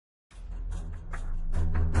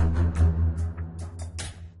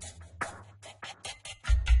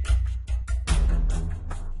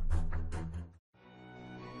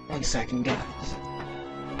1 second, guys.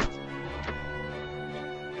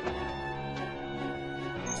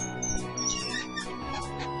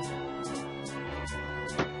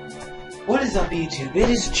 What is up, YouTube? It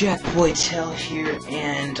is Jack Boytel here,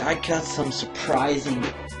 and I got some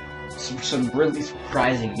really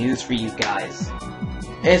surprising news for you guys.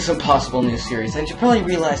 And some possible new series. And you probably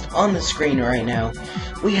realized on the screen right now,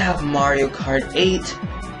 we have Mario Kart 8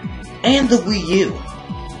 and the Wii U.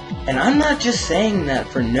 And I'm not just saying that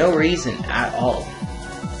for no reason at all.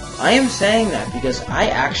 I am saying that because I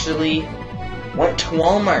actually went to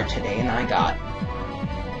Walmart today and I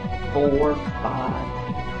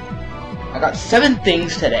got 7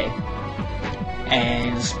 things today.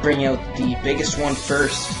 And let's bring out the biggest one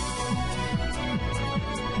first.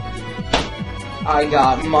 I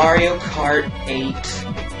got Mario Kart 8,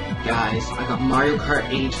 guys. I got Mario Kart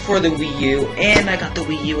 8 for the Wii U, and I got the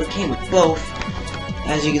Wii U. It came with both.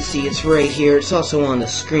 As you can see, it's right here. It's also on the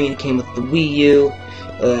screen. It came with the Wii U.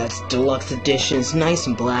 It's deluxe edition. It's nice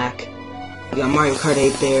and black. You got Mario Kart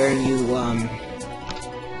 8 there, and you,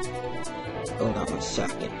 hold on 1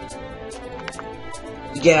 second.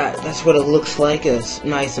 Yeah, that's what it looks like. It's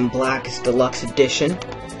nice and black. It's deluxe edition.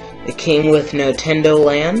 It came with Nintendo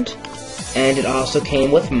Land. And it also came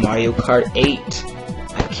with Mario Kart 8.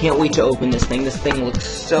 I can't wait to open this thing. This thing looks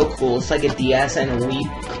so cool. It's like a DS and a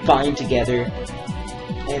Wii combined together.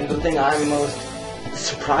 And the thing I'm most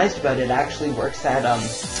surprised about, it actually works at,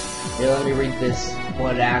 here, let me read this,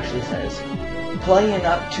 what it actually says. Playing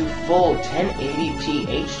up to full 1080p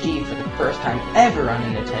HD for the first time ever on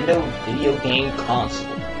a Nintendo video game console.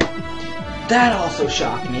 That also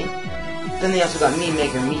shocked me. Then they also got Me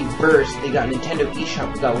Maker, Me Burst, they got Nintendo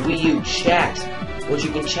eShop, we got Wii U Chat, which you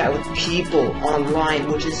can chat with people online,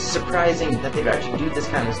 which is surprising that they've actually do this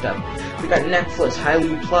kind of stuff. We got Netflix,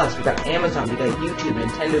 Hulu Plus, we got Amazon, we got YouTube,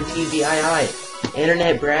 Nintendo TVII,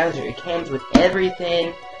 Internet Browser. It comes with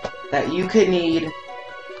everything that you could need,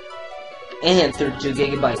 and 32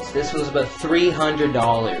 gigabytes. This was about $300.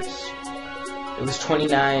 It was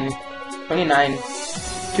 $299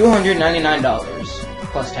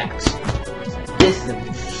 plus tax. This is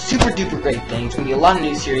a super duper great thing. There's going to be a lot of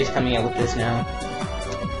new series coming out with this now.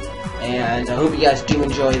 And I hope you guys do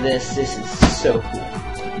enjoy this. This is so cool.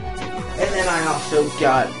 And then I also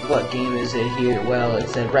got, what game is it here? Well,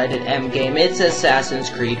 it's a Reddit M game. It's Assassin's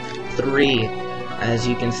Creed 3. As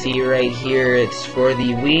you can see right here, it's for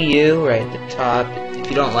the Wii U, right at the top. If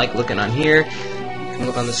you don't like looking on here, you can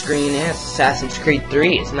look on the screen. Yeah, it's Assassin's Creed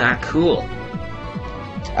 3. It's not cool.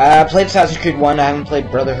 I played Assassin's Creed 1, I haven't played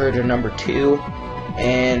Brotherhood or number 2,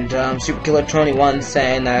 and Super Killer 21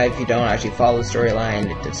 saying that if you don't actually follow the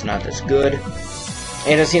storyline, it's not as good.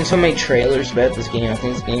 And I've seen so many trailers about this game. I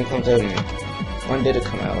think this game comes out in, when did it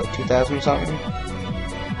come out, like 2000 something?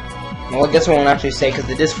 Well, I guess I won't actually say because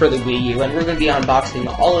it is for the Wii U, and we're going to be unboxing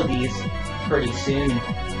all of these pretty soon.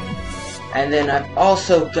 And then I've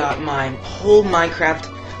also got my whole Minecraft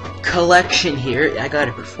collection here. I got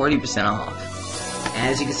it for 40% off.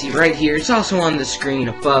 As you can see right here, it's also on the screen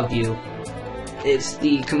above you. It's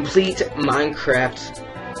the complete Minecraft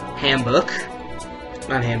handbook.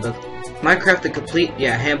 Not handbook. Minecraft the complete,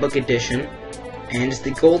 handbook edition. And it's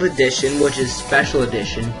the gold edition, which is special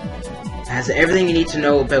edition. It has everything you need to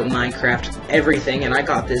know about Minecraft. Everything, and I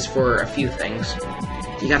got this for a few things.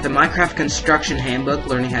 You got the Minecraft construction handbook,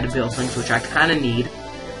 learning how to build things, which I kind of need.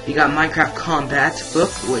 You got Minecraft combat book,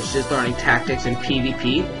 which is learning tactics and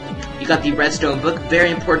PvP. You got the Redstone book, very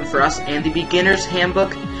important for us, and the Beginner's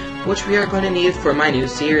Handbook, which we are going to need for my new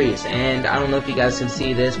series. And I don't know if you guys can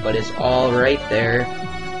see this, but it's all right there.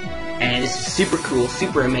 And it's super cool,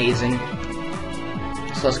 super amazing.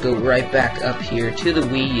 So let's go right back up here to the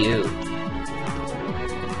Wii U.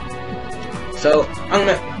 So I'm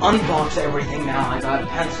going to unbox everything now. I got a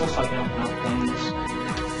pencil so I can open up things.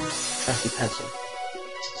 Trusty pencil.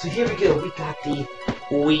 So here we go, we got the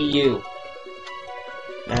Wii U.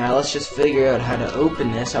 Now let's just figure out how to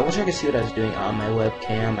open this. I wish I could see what I was doing on my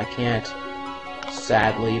webcam. I can't,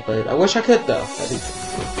 sadly, but I wish I could though. That'd be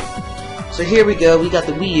cool. So here we go. We got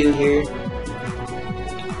the Wii U here.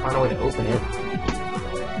 Find a way to open it.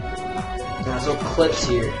 There's little clips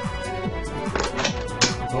here.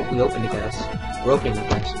 Oh, we opened it, guys. We're opening it,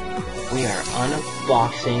 guys. We are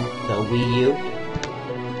unboxing the Wii U.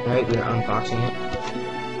 Alright, we are unboxing it.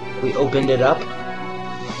 We opened it up.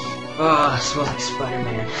 Oh, it smells like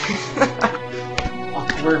Spider-Man.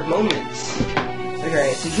 Awkward moments.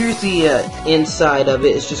 Okay, so here's the inside of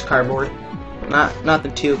it. It's just cardboard.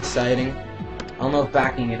 Nothing too exciting. I don't know if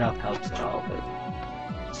backing it up helps at all, but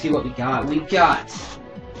let's see what we got. We got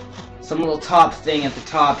some little top thing at the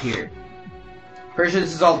top here. Pretty sure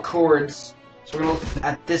this is all the cords. So we're gonna look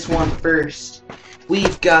at this one first.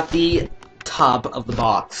 We've got the top of the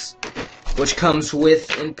box, which comes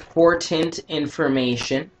with important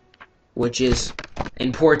information, which is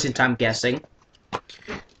important, I'm guessing.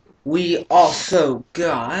 We also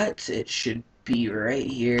got, it should be right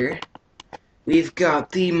here, we've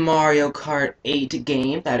got the Mario Kart 8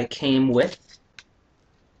 game that it came with.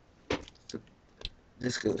 So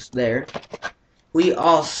this goes there. We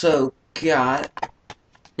also got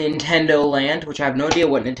Nintendo Land, which I have no idea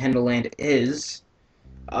what Nintendo Land is.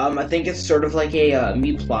 I think it's sort of like a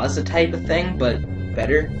Me Plaza type of thing, but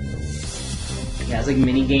better. It has like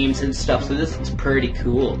mini games and stuff, so this looks pretty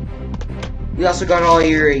cool. We also got all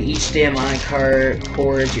your HDMI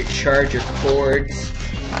cords, your charger cords,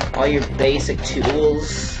 all your basic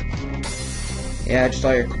tools. Yeah, just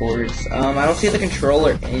all your cords. I don't see the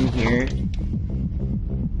controller in here.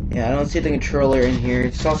 Yeah, I don't see the controller in here.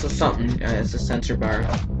 It's also something. It's a sensor bar.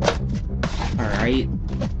 Alright.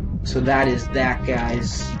 So that is that,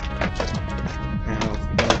 guys. Now,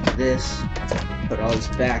 go to this. Put all this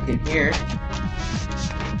back in here.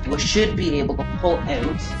 We should be able to pull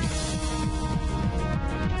out.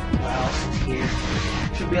 What else is here?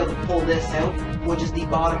 Should be able to pull this out, which is the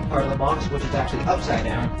bottom part of the box, which is actually upside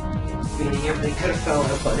down. Meaning everything could have fell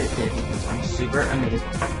out, but it didn't, because I'm super amazing.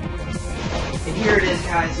 And here it is,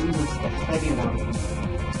 guys. Ooh, it's the heavy one.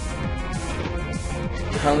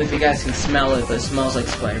 I don't know if you guys can smell it, but it smells like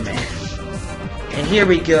Spider-Man. And here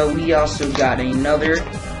we go. We also got another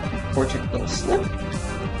important little slip.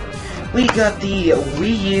 We got the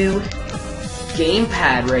Wii U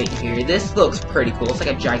gamepad right here. This looks pretty cool. It's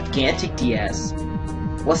like a gigantic DS.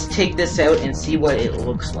 Let's take this out and see what it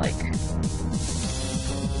looks like.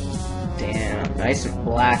 Damn, nice and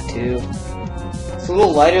black too. It's a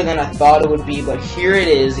little lighter than I thought it would be, but here it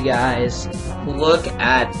is, guys. Look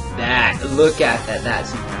at that. Look at that.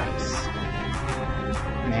 That's nice.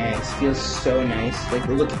 Man, it feels so nice. Like,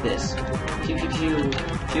 look at this. Pew, pew, pew.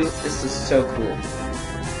 Pew. This is so cool.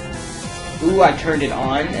 Ooh, I turned it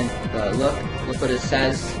on, and look what it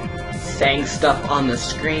says. Saying stuff on the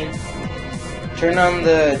screen. Turn on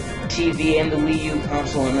the TV and the Wii U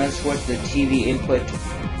console, and then switch the TV input.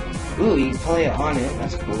 Ooh, you can play it on it.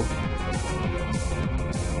 That's cool.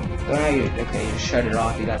 Okay, you shut it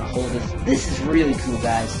off. You gotta hold this. This is really cool,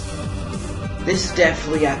 guys. This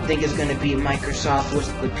definitely, I think, is gonna be Microsoft with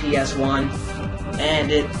the PS1, and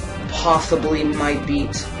it possibly might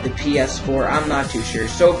beat the PS4. I'm not too sure.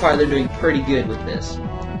 So far, they're doing pretty good with this.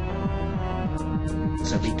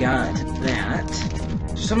 So we got that.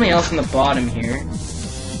 There's something else on the bottom here.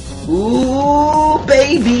 Ooh,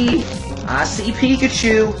 baby! I see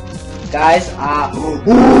Pikachu. Guys,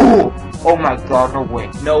 ooh! Oh my god, no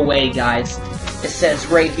way. No way, guys. It says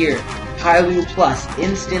right here, Hailu Plus,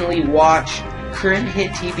 instantly watch current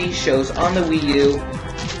hit TV shows on the Wii U.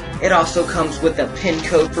 It also comes with a pin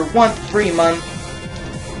code for 1 free month.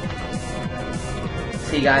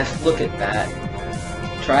 See, guys, look at that.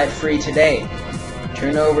 Try it free today.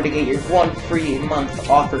 Turn over to get your 1 free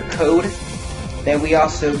month offer code. Then we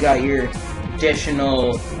also got your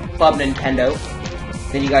additional Club Nintendo.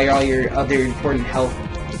 Then you got all your other important health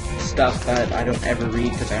stuff that I don't ever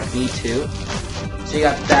read because I don't need to. So you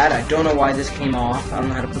got that. I don't know why this came off. I don't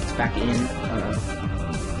know how to put this back in.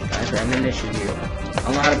 Guys, we're having an issue here. I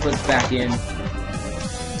don't know how to put this back in.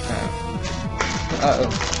 Uh-oh.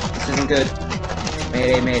 This isn't good.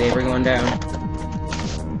 Mayday, mayday. We're going down.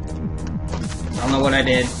 I don't know what I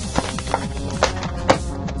did.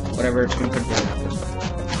 Whatever. It's going to put it down this way.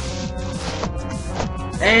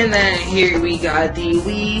 And then here we got the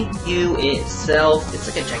Wii U itself. It's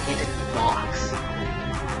like a gigantic box.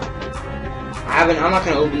 I'm not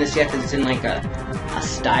gonna open this yet because it's in like a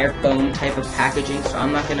styrofoam type of packaging, so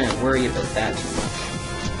I'm not gonna worry about that too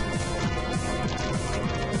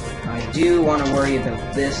much. I do want to worry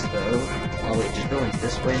about this though. Oh wait, just going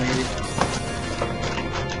this way maybe.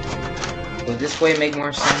 Will this way make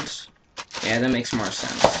more sense? Yeah, that makes more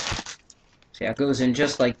sense. So yeah, it goes in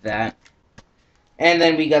just like that. And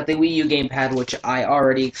then we got the Wii U gamepad, which I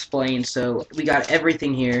already explained, so we got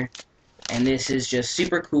everything here. And this is just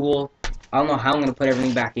super cool. I don't know how I'm going to put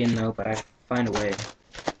everything back in, though, but I find a way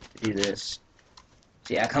to do this.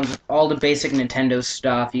 So yeah, it comes with all the basic Nintendo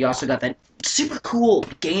stuff. You also got that super cool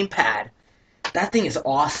gamepad. That thing is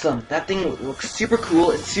awesome. That thing looks super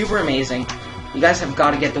cool. It's super amazing. You guys have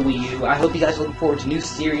got to get the Wii U. I hope you guys look forward to new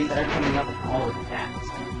series that are coming up with all of that.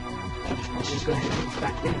 Let's just go ahead and put it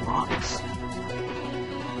back in the box.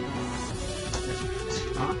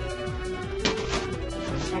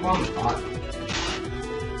 On the pot.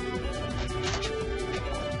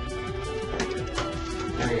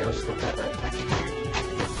 There you go, let's put that right back in here.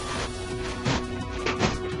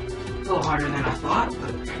 harder than I thought,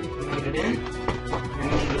 but we're gonna get it in. We're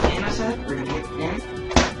gonna get it in, I said. We're gonna get it in.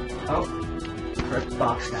 Oh, correct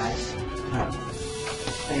box, guys.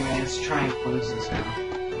 Anyway, let's try and close this now.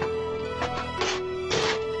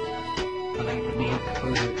 I think we'll be able to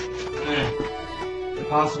close it.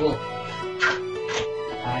 Impossible.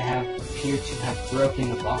 I appear to have broken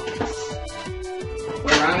the box.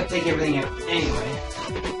 Well, I'm gonna take everything out anyway.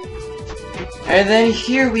 And then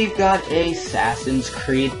here we've got Assassin's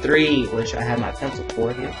Creed 3, which I have my pencil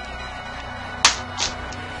for here.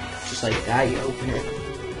 Just like that, you open it.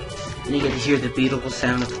 And you get to hear the beautiful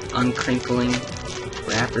sound of uncrinkling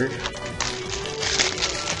wrapper.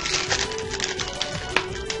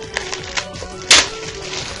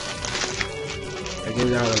 Okay,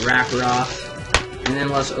 we got all the wrapper off. And then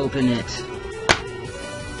let's open it.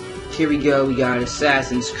 Here we go, we got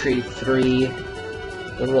Assassin's Creed 3.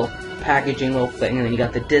 The little packaging little thing, and then you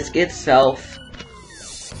got the disc itself.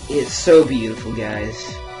 It's so beautiful, guys.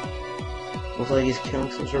 Looks like he's killing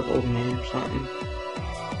some sort of old man or something.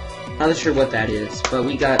 Not sure what that is, but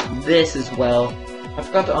we got this as well. I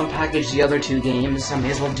forgot to unpackage the other two games. I may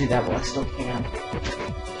as well do that while I still can.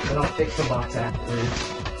 But I'll fix the box afterwards.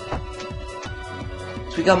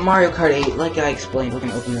 So we got Mario Kart 8, like I explained. We're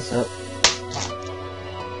gonna open this up.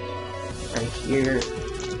 Right here.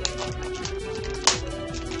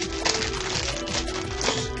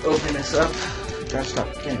 Open this up. Gotta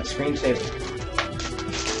stop getting the screensaver.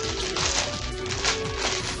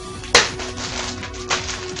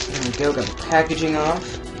 There we go, got the packaging off.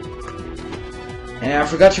 And I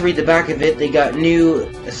forgot to read the back of it. They got new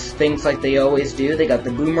things like they always do. They got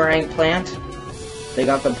the boomerang plant, they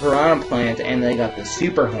got the piranha plant, and they got the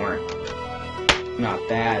super horn. Not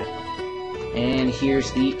bad. And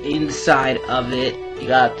here's the inside of it. You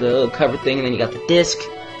got the cover thing, and then you got the disc.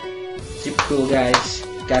 Super cool, guys.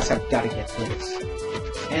 Guys, I've got to get this.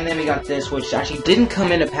 And then we got this, which actually didn't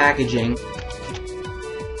come in a packaging.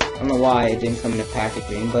 I don't know why it didn't come in a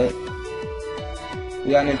packaging, but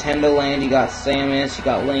we got Nintendo Land, you got Samus, you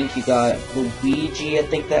got Link, you got Luigi, I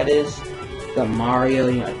think that is. You got Mario,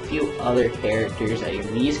 you got a few other characters that your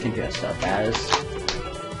niece can dress up as.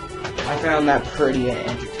 I found that pretty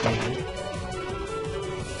entertaining.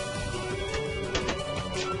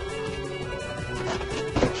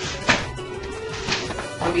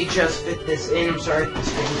 Let me just fit this in. I'm sorry if the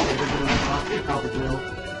screensaver doing off. It probably will.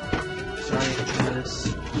 Sorry for this.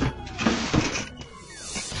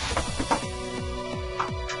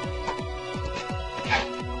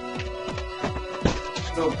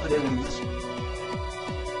 Just go put it in this one.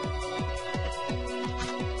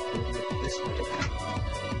 This way.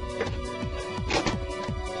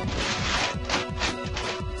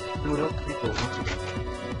 No, don't click over.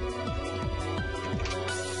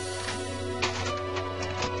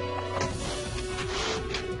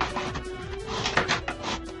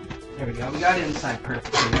 There we go, we got it inside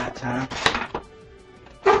perfectly that time.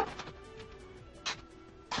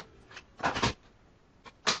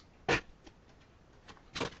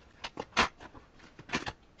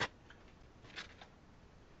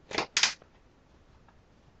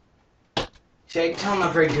 See, I can tell I'm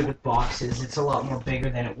not very good with boxes. It's a lot more bigger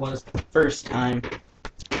than it was the first time.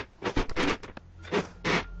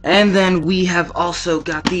 And then we have also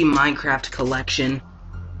got the Minecraft collection,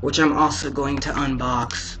 which I'm also going to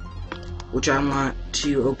unbox. Which I want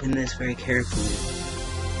to open this very carefully.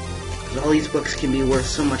 Because all these books can be worth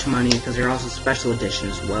so much money because they're also special edition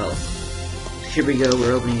as well. So here we go,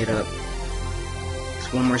 we're opening it up.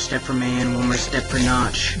 It's one more step for man, one more step for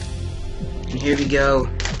Notch. And here we go.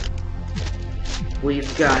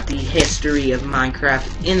 We've got the history of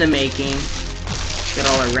Minecraft in the making. Got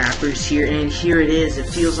all our wrappers here, and here it is. It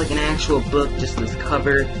feels like an actual book, just this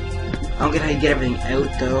cover. I don't get how you get everything out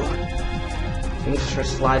though. Let me just try to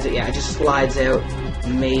slides it. Yeah, it just slides out.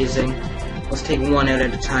 Amazing. Let's take one out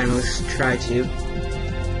at a time. Let's try to.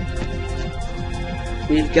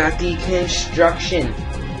 We've got the construction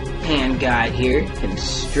hand guide here.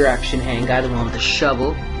 Construction hand guide, the one with the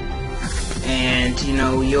shovel. And, you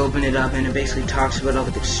know, you open it up and it basically talks about all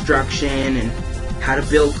the construction and how to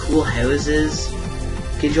build cool houses.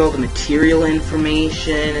 Gives you all the material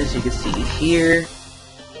information, as you can see here.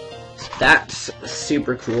 That's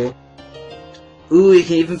super cool. Ooh, you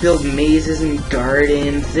can even build mazes and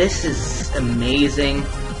gardens. This is amazing.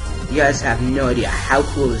 You guys have no idea how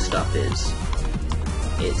cool this stuff is.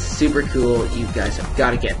 It's super cool. You guys have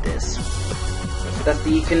got to get this. So that's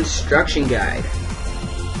the construction guide.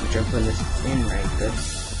 Which I'm putting this in right there.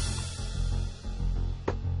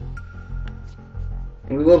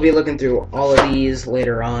 And we will be looking through all of these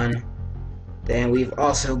later on. Then we've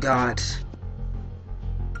also got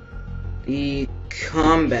the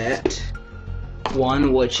combat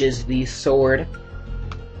one, which is the sword.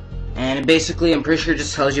 And it basically, I'm pretty sure it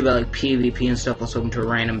just tells you about like PvP and stuff. Let's open to a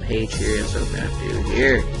random page here. So I'm gonna do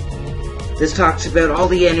here. This talks about all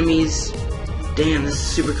the enemies. Damn, this is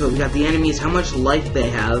super cool. We got the enemies, how much life they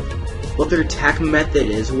have, what their attack method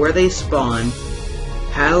is, where they spawn,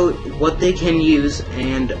 what they can use,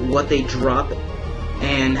 and what they drop,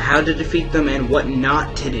 and how to defeat them, and what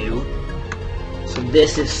not to do. So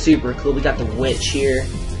this is super cool. We got the witch here,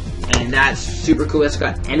 and that's super cool. It's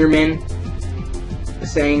got Enderman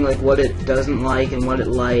saying like what it doesn't like and what it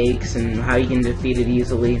likes, and how you can defeat it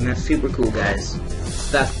easily, and that's super cool, guys.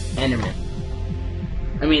 So that's Enderman.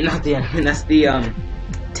 I mean, not the Enderman, that's the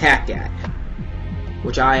attack guy,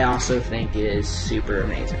 which I also think is super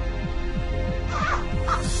amazing.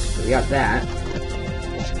 So we got that.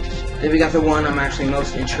 Then we got the one I'm actually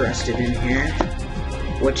most interested in here,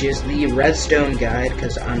 which is the redstone guide,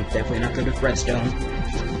 because I'm definitely not good with redstone.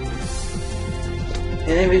 And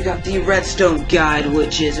then we've got the redstone guide,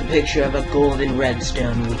 which is a picture of a golden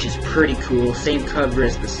redstone, which is pretty cool. Same cover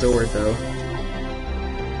as the sword, though.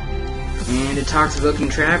 And it talks about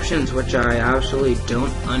contraptions, which I absolutely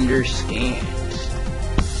don't understand.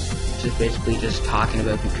 It's just basically just talking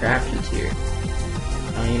about contraptions here.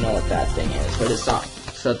 I don't even know what that thing is, but it's not.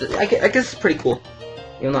 So I guess it's pretty cool,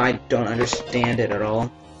 even though I don't understand it at all.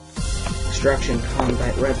 Destruction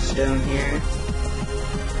combat redstone here.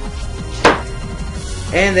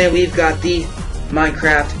 And then we've got the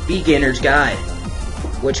Minecraft Beginner's Guide,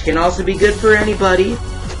 which can also be good for anybody.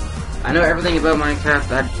 I know everything about Minecraft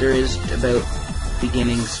that there is about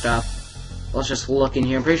beginning stuff. Let's just look in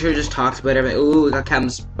here. I'm pretty sure it just talks about everything. Ooh, we got Captain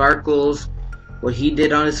Sparkles, what he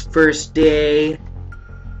did on his first day.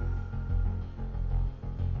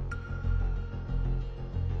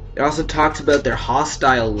 It also talks about their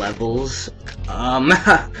hostile levels.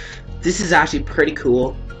 This is actually pretty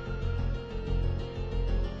cool.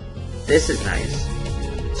 This is nice.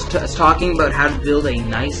 It's talking about how to build a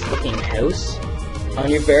nice looking house on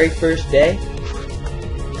your very first day.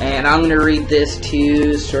 And I'm gonna read this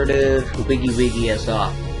to sort of wiggy us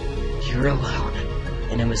off. You're alone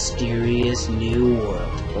in a mysterious new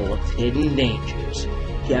world full of hidden dangers.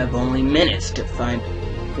 You have only minutes to find...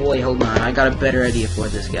 Wait, hold on. I got a better idea for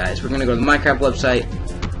this, guys. We're gonna go to the Minecraft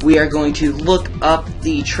website. We are going to look up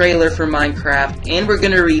the trailer for Minecraft, and we're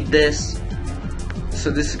gonna read this. So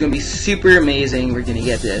this is gonna be super amazing. We're gonna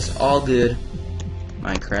get this all good.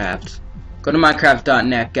 Minecraft. Go to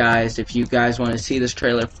Minecraft.net, guys, if you guys want to see this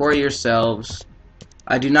trailer for yourselves.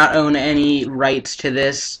 I do not own any rights to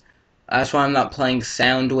this. That's why I'm not playing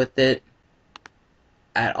sound with it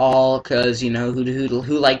at all, because, you know,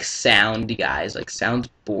 who likes sound, you guys? Like, sound's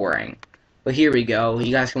boring. But here we go.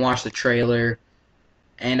 You guys can watch the trailer,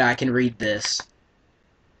 and I can read this.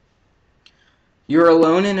 You're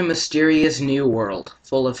alone in a mysterious new world,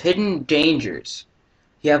 full of hidden dangers.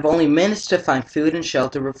 You have only minutes to find food and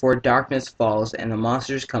shelter before darkness falls and the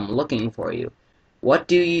monsters come looking for you. What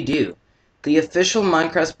do you do? The official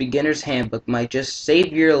Minecraft Beginner's Handbook might just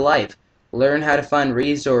save your life. Learn how to find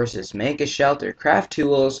resources, make a shelter, craft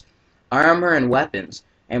tools, armor, and weapons,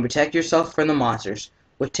 and protect yourself from the monsters.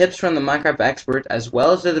 With tips from the Minecraft expert, as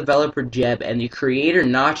well as the developer Jeb and the creator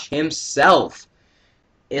Notch himself,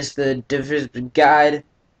 is the guide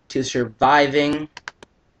to surviving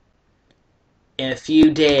in a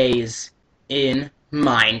few days in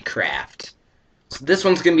Minecraft. So this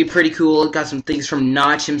one's gonna be pretty cool. It got some things from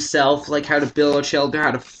Notch himself, like how to build a shelter,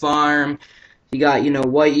 how to farm. You got, you know,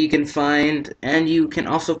 what you can find, and you can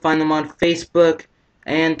also find them on Facebook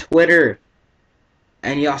and Twitter.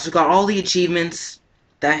 And you also got all the achievements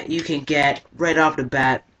that you can get right off the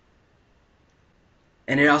bat.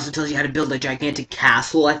 And it also tells you how to build a gigantic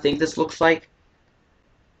castle, I think this looks like.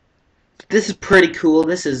 This is pretty cool.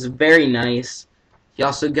 This is very nice. You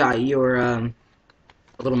also got your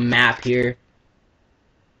little map here.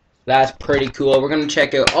 That's pretty cool. We're going to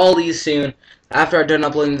check out all these soon. After I'm done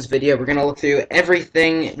uploading this video, we're going to look through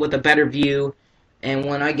everything with a better view. And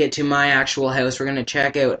when I get to my actual house, we're going to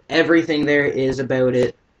check out everything there is about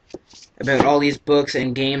it. About all these books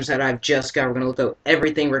and games that I've just got. We're going to look at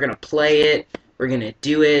everything. We're going to play it. We're going to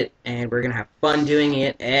do it. And we're going to have fun doing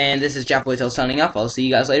it. And this is Jeff Boytel signing off. I'll see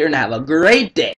you guys later and have a great day.